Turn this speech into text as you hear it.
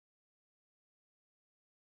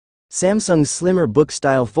Samsung's slimmer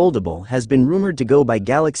book-style foldable has been rumored to go by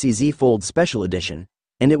Galaxy Z Fold Special Edition,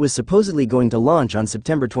 and it was supposedly going to launch on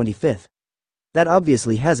September 25th. That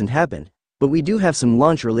obviously hasn't happened, but we do have some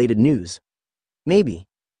launch-related news. Maybe.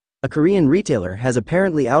 A Korean retailer has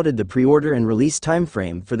apparently outed the pre-order and release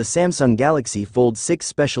timeframe for the Samsung Galaxy Fold 6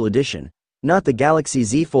 Special Edition, not the Galaxy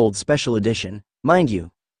Z Fold Special Edition, mind you.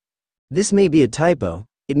 This may be a typo,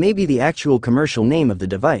 it may be the actual commercial name of the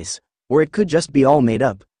device, or it could just be all made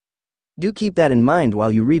up. Do keep that in mind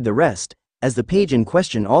while you read the rest, as the page in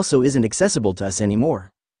question also isn't accessible to us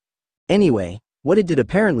anymore. Anyway, what it did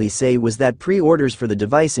apparently say was that pre-orders for the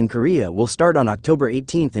device in Korea will start on October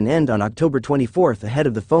 18th and end on October 24th ahead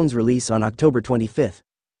of the phone's release on October 25th.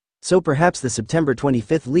 So perhaps the September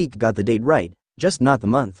 25th leak got the date right, just not the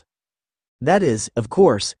month. That is, of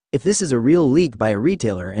course, if this is a real leak by a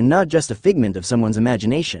retailer and not just a figment of someone's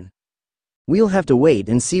imagination. We'll have to wait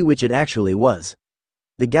and see which it actually was.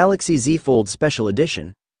 The Galaxy Z Fold Special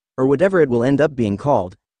Edition, or whatever it will end up being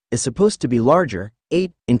called, is supposed to be larger,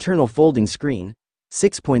 8, internal folding screen,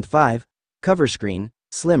 6.5, cover screen,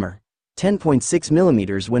 slimmer,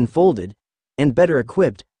 10.6mm when folded, and better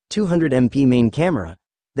equipped, 200MP main camera,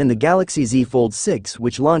 than the Galaxy Z Fold 6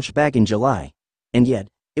 which launched back in July. And yet,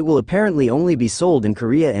 it will apparently only be sold in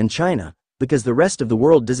Korea and China, because the rest of the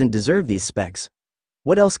world doesn't deserve these specs.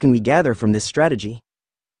 What else can we gather from this strategy?